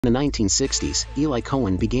In the 1960s, Eli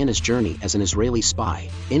Cohen began his journey as an Israeli spy,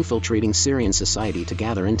 infiltrating Syrian society to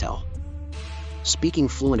gather intel. Speaking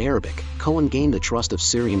fluent Arabic, Cohen gained the trust of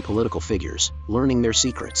Syrian political figures, learning their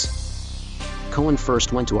secrets. Cohen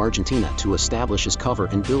first went to Argentina to establish his cover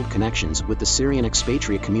and build connections with the Syrian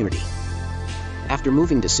expatriate community. After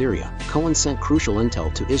moving to Syria, Cohen sent crucial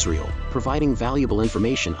intel to Israel, providing valuable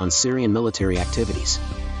information on Syrian military activities.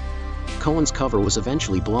 Cohen's cover was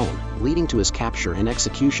eventually blown, leading to his capture and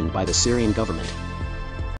execution by the Syrian government.